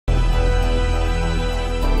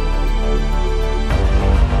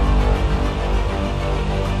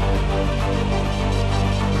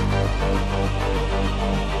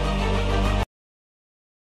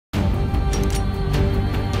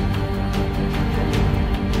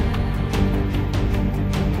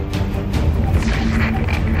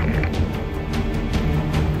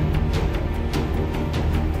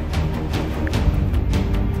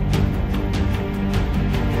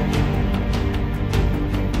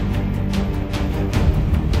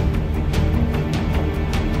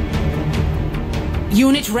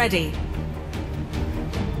Unit ready.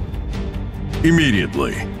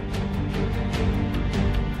 Immediately.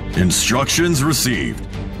 Instructions received.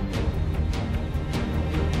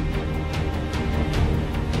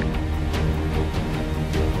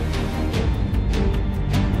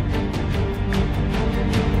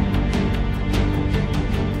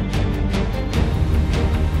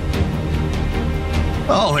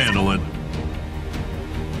 I'll handle it.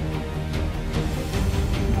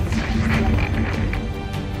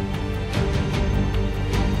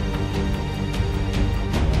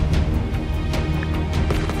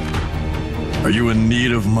 Are you in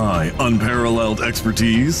need of my unparalleled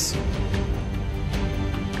expertise?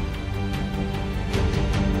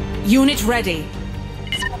 Unit ready.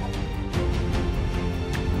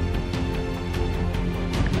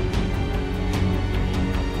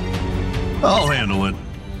 I'll handle it.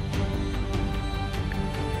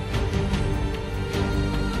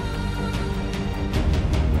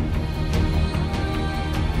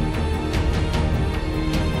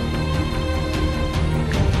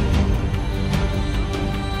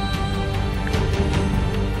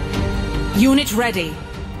 Unit ready.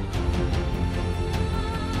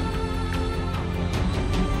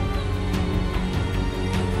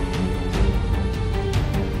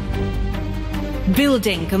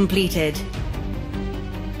 Building completed.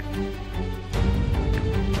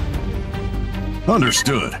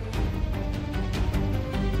 Understood.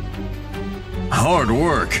 Hard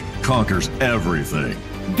work conquers everything.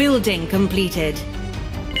 Building completed.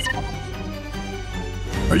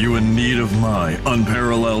 Are you in need of my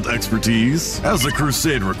unparalleled expertise? As the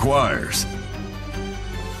Crusade requires.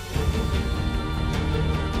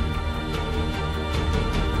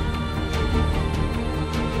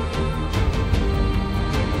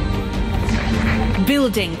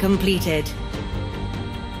 Building completed.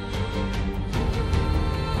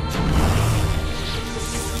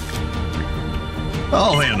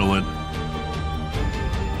 I'll handle it.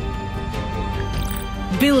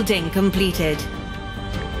 Building completed.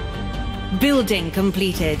 Building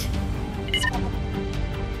completed.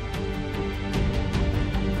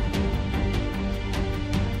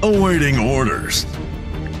 Awaiting orders.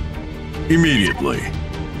 Immediately.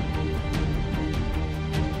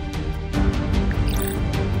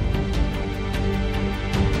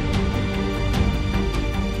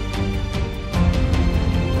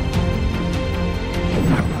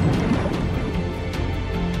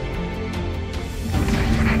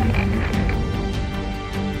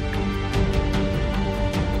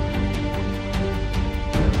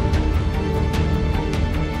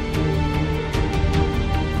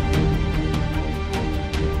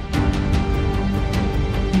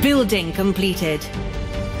 Building completed.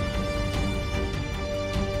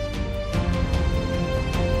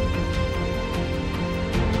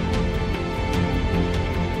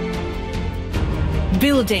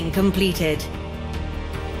 Building completed.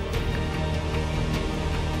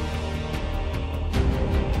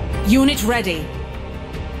 Unit ready.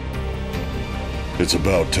 It's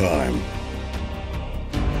about time.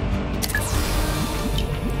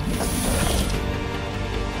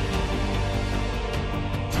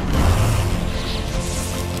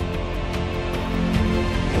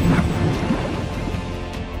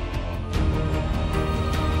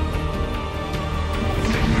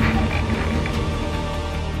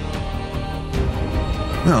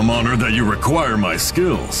 I'm honored that you require my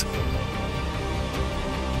skills.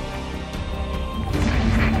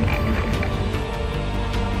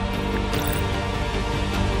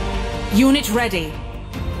 Unit ready.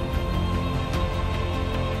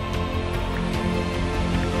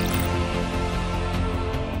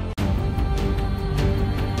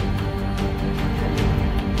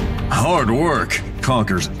 Hard work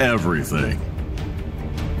conquers everything.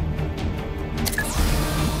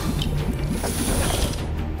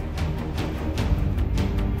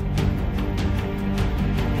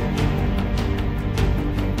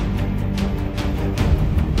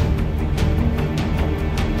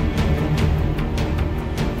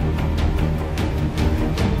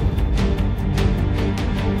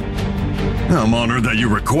 I'm honored that you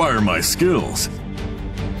require my skills.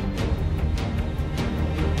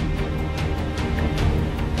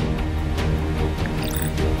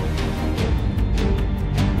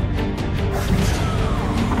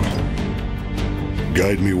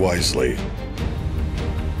 Guide me wisely.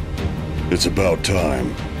 It's about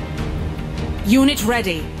time. Unit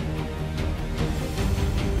ready.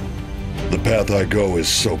 The path I go is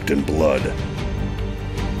soaked in blood.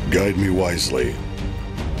 Guide me wisely.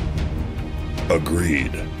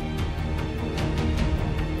 Agreed.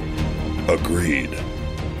 Agreed.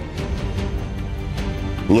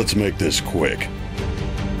 Let's make this quick.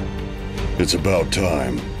 It's about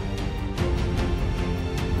time.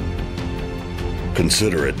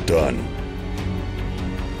 Consider it done.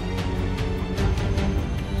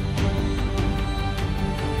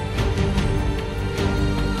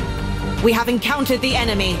 We have encountered the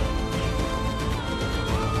enemy.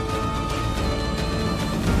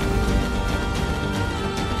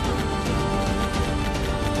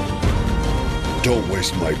 Don't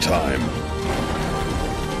waste my time.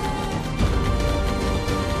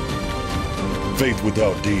 Faith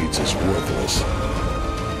without deeds is worthless.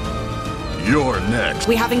 You're next.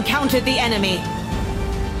 We have encountered the enemy.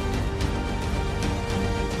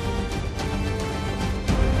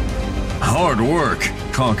 Hard work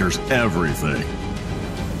conquers everything.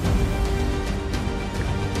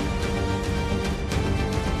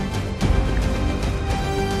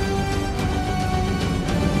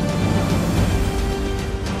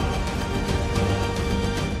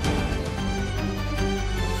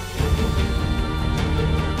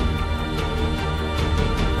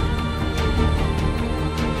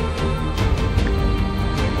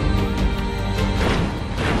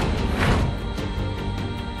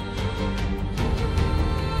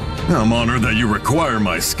 I'm honored that you require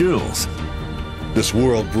my skills. This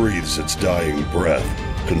world breathes its dying breath.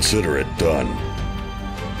 Consider it done.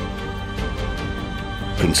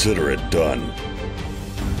 Consider it done.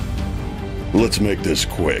 Let's make this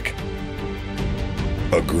quick.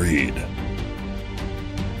 Agreed.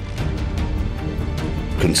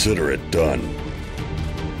 Consider it done.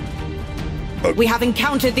 We have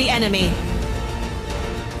encountered the enemy.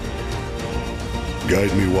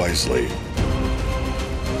 Guide me wisely.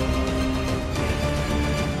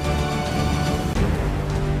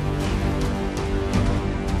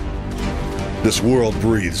 This world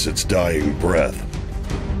breathes its dying breath.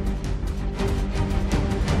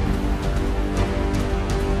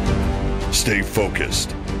 Stay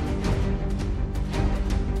focused.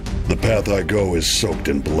 The path I go is soaked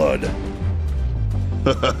in blood.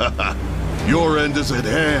 Your end is at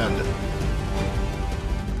hand.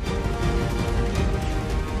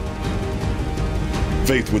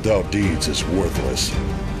 Faith without deeds is worthless.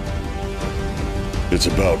 It's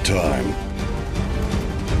about time.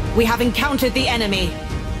 We have encountered the enemy.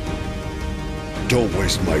 Don't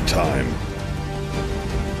waste my time.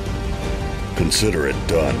 Consider it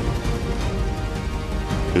done.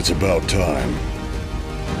 It's about time.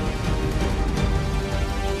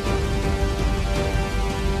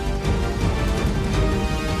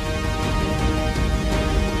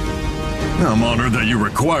 I'm honored that you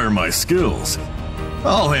require my skills.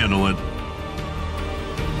 I'll handle it.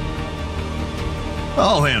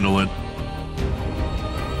 I'll handle it.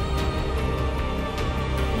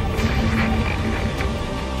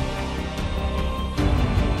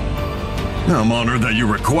 I'm honored that you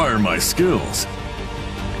require my skills.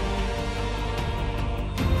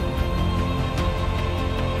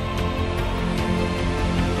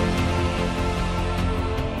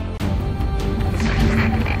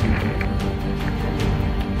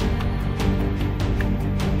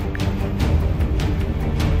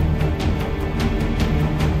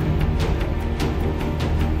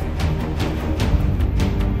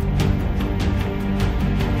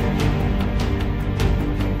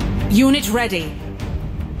 Unit ready.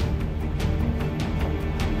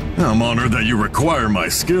 I'm honored that you require my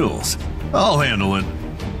skills. I'll handle it.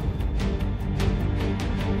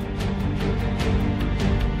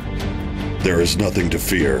 There is nothing to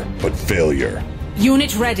fear but failure.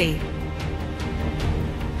 Unit ready.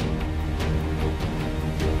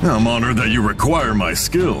 I'm honored that you require my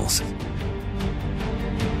skills.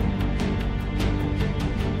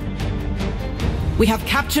 We have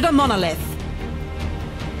captured a monolith.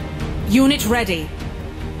 Unit ready.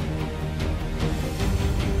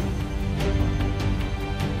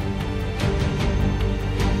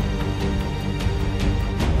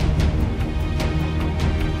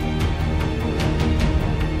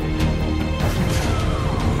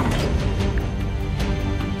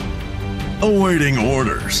 Awaiting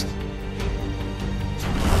orders.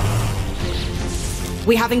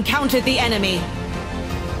 We have encountered the enemy.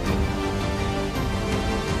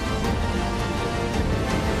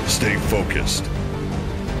 Stay focused.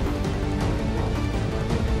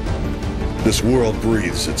 This world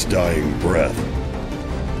breathes its dying breath.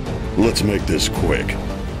 Let's make this quick.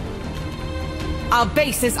 Our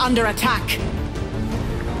base is under attack.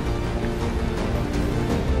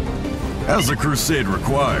 As the Crusade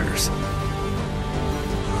requires.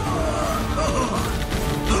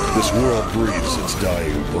 This world breathes its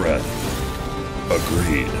dying breath.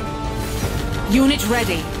 Agreed. Unit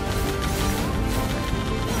ready.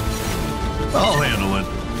 I'll handle it.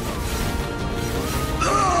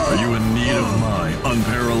 Are you in need of my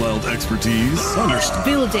unparalleled expertise? Understood.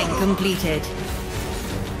 Building completed.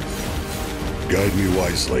 Guide me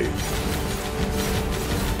wisely.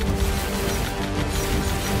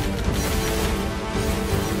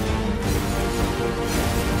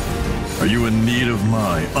 Are you in need of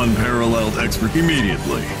my unparalleled expertise?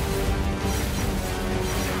 Immediately.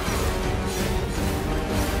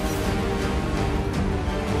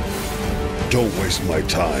 Don't waste my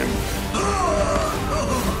time.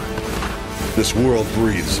 This world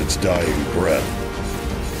breathes its dying breath.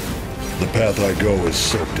 The path I go is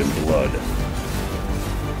soaked in blood.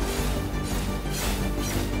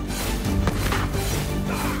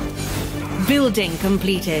 Building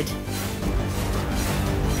completed.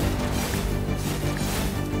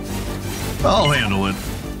 I'll handle it.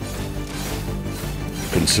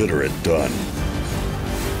 Consider it done.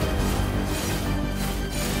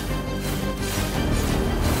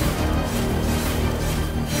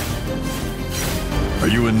 Are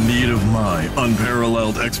you in need of my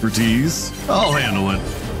unparalleled expertise? I'll handle it.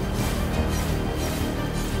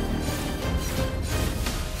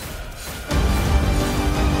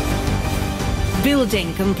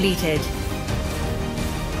 Building completed.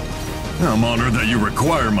 I'm honored that you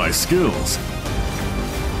require my skills,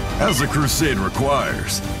 as the crusade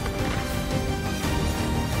requires.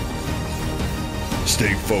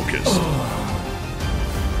 Stay focused.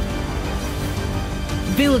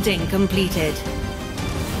 Building completed.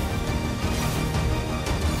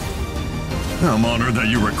 I'm honored that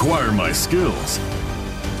you require my skills.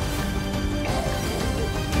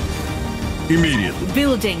 Immediately.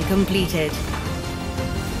 Building completed.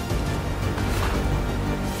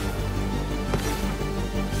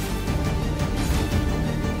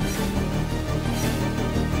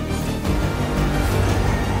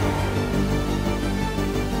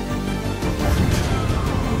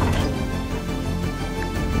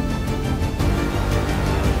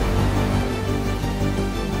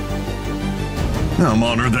 I'm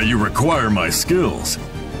honored that you require my skills.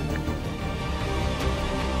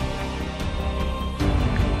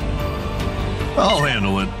 I'll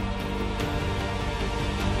handle it.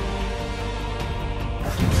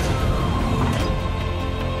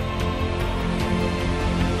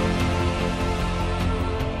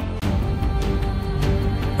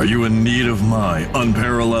 Are you in need of my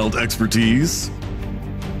unparalleled expertise?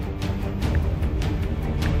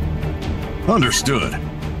 Understood.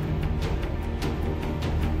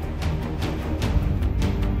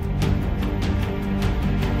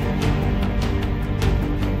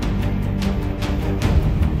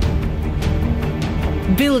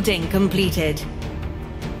 Building completed.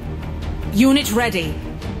 Unit ready.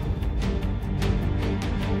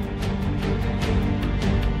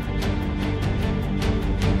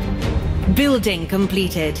 Building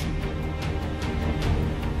completed.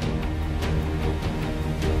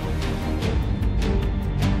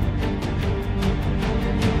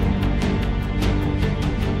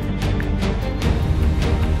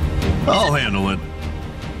 I'll handle it.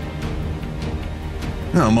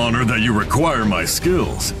 I'm honored that you require my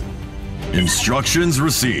skills. Instructions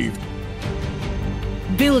received.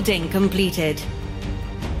 Building completed.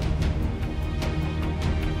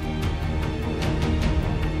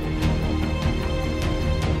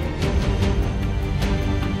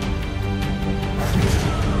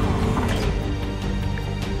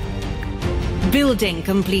 Building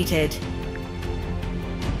completed.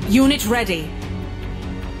 Unit ready.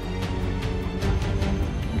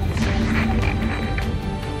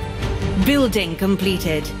 Building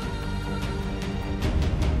completed.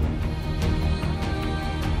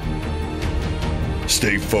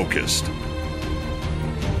 Stay focused.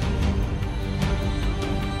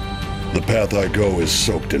 The path I go is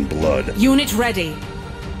soaked in blood. Unit ready.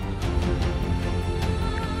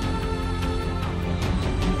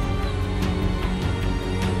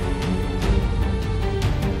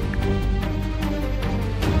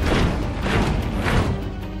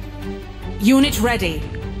 Unit ready.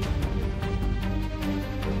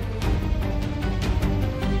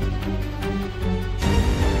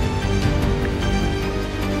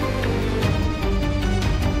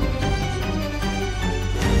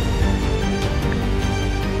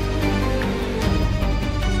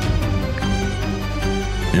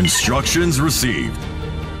 Instructions received.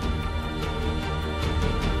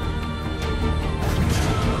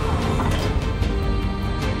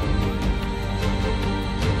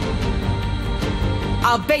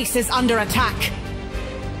 Our base is under attack.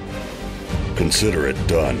 Consider it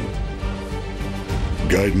done.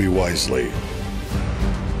 Guide me wisely.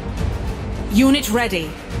 Unit ready.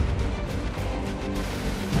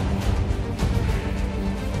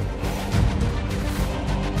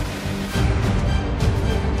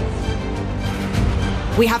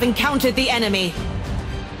 We have encountered the enemy.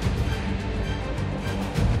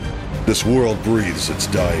 This world breathes its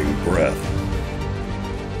dying breath.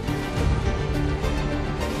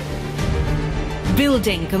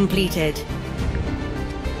 Building completed.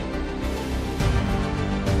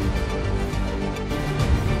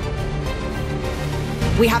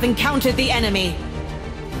 We have encountered the enemy.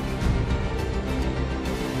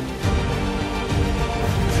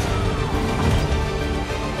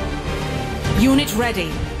 Unit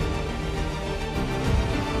ready.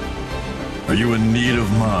 Are you in need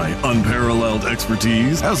of my unparalleled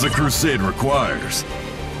expertise, as the Crusade requires?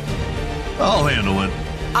 I'll handle it.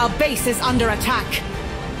 Our base is under attack.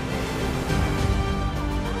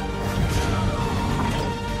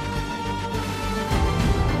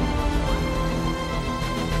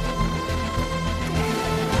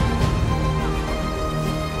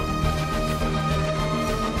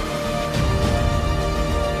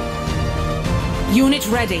 Unit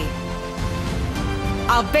ready.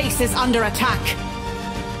 Our base is under attack.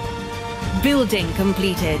 Building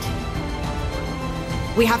completed.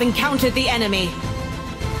 We have encountered the enemy.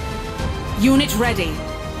 Unit ready.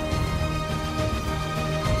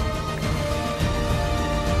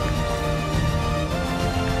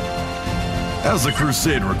 As the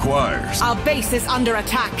Crusade requires. Our base is under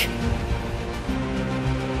attack.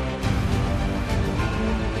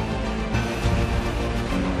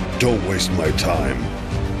 Don't waste my time.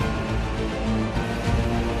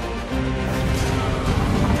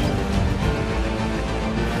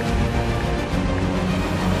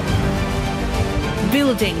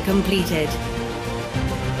 Building completed.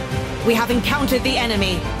 We have encountered the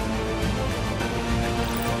enemy.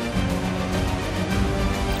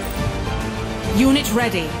 Unit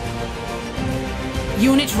ready.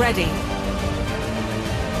 Unit ready.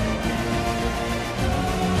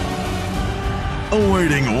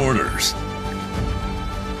 Awaiting orders.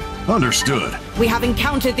 Understood. We have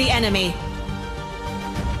encountered the enemy.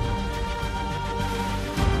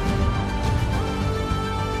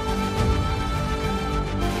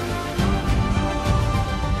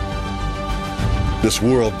 This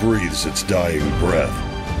world breathes its dying breath.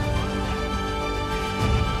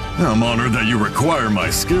 I'm honored that you require my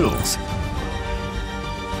skills.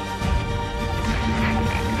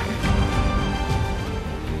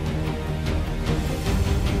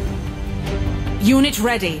 Unit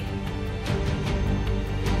ready.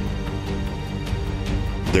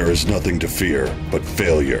 There is nothing to fear but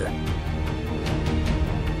failure.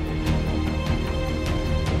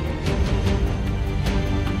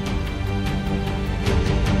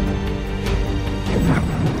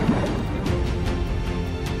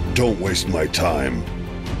 Don't waste my time.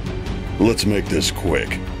 Let's make this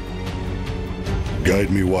quick.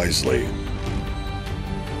 Guide me wisely.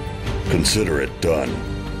 Consider it done.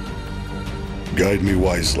 Guide me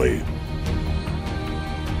wisely.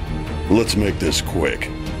 Let's make this quick.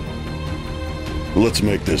 Let's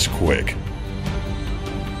make this quick.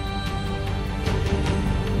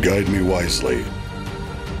 Guide me wisely.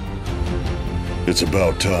 It's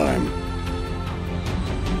about time.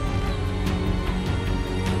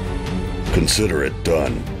 Consider it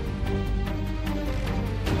done.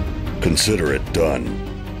 Consider it done.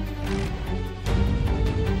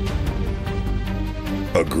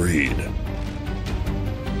 Agreed.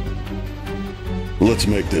 Let's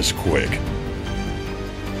make this quick.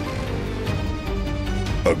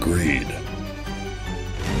 Agreed.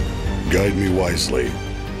 Guide me wisely.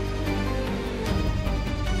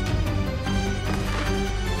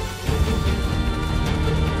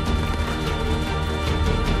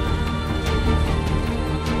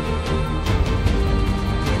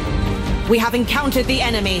 We have encountered the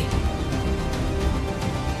enemy.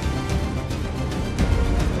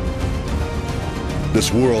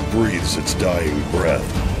 This world breathes its dying breath.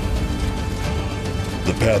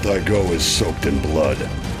 The path I go is soaked in blood.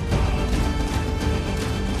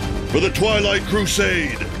 For the Twilight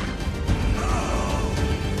Crusade!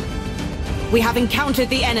 We have encountered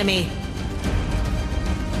the enemy.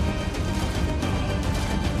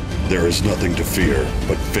 There is nothing to fear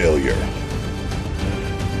but failure.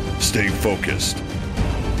 Stay focused.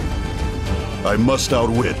 I must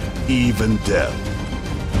outwit even death.